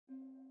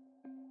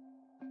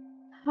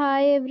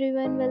Hi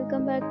everyone,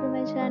 welcome back to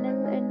my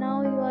channel and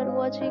now you are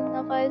watching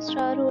a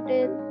 5-star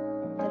hotel.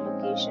 The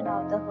location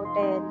of the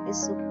hotel is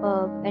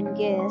superb and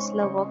guests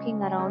love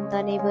walking around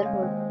the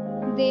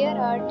neighborhood. There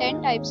are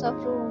 10 types of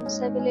rooms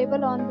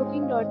available on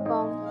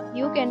booking.com.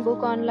 You can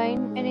book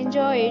online and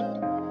enjoy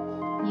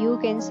it. You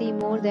can see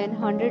more than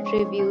 100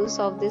 reviews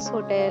of this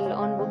hotel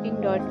on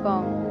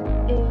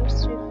booking.com.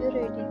 Its review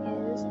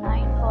rating is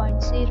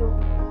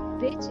 9.0,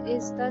 which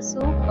is the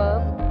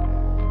superb.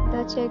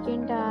 The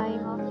check-in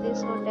time of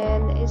this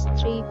hotel is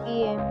 3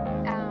 p.m.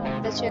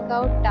 and the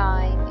checkout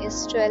time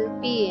is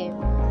 12 p.m.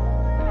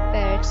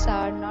 Pets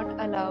are not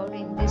allowed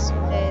in this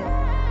hotel.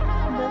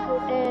 The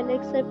hotel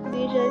accepts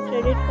major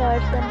credit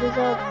cards and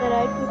reserves the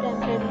right to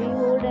temporarily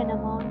hold an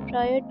amount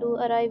prior to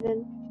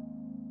arrival.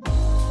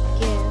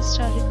 Guests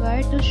are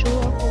required to show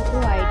a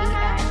photo ID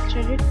and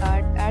credit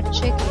card at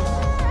check-in.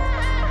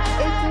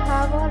 If you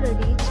have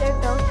already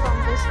checked out from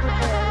this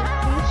hotel,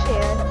 please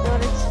share your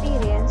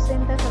experience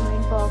in the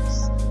comment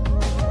box.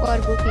 For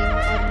booking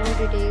or more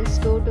details,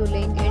 go to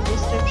link in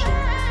description.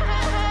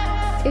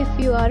 If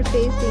you are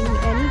facing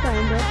any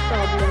kind of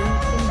problem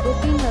in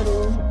booking a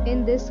room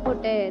in this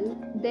hotel,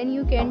 then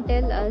you can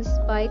tell us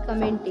by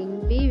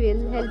commenting. We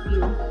will help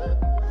you.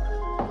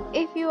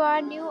 If you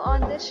are new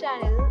on this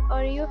channel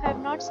or you have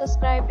not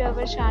subscribed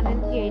our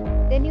channel yet,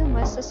 then you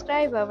must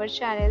subscribe our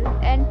channel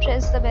and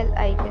press the bell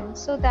icon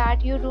so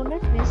that you do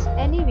not miss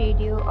any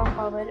video of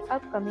our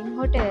upcoming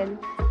hotel.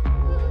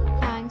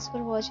 Thanks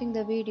for watching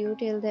the video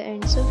till the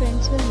end. So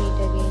friends, will meet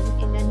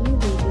again in a new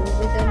video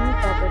with a new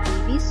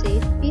property. Be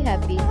safe, be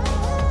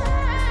happy.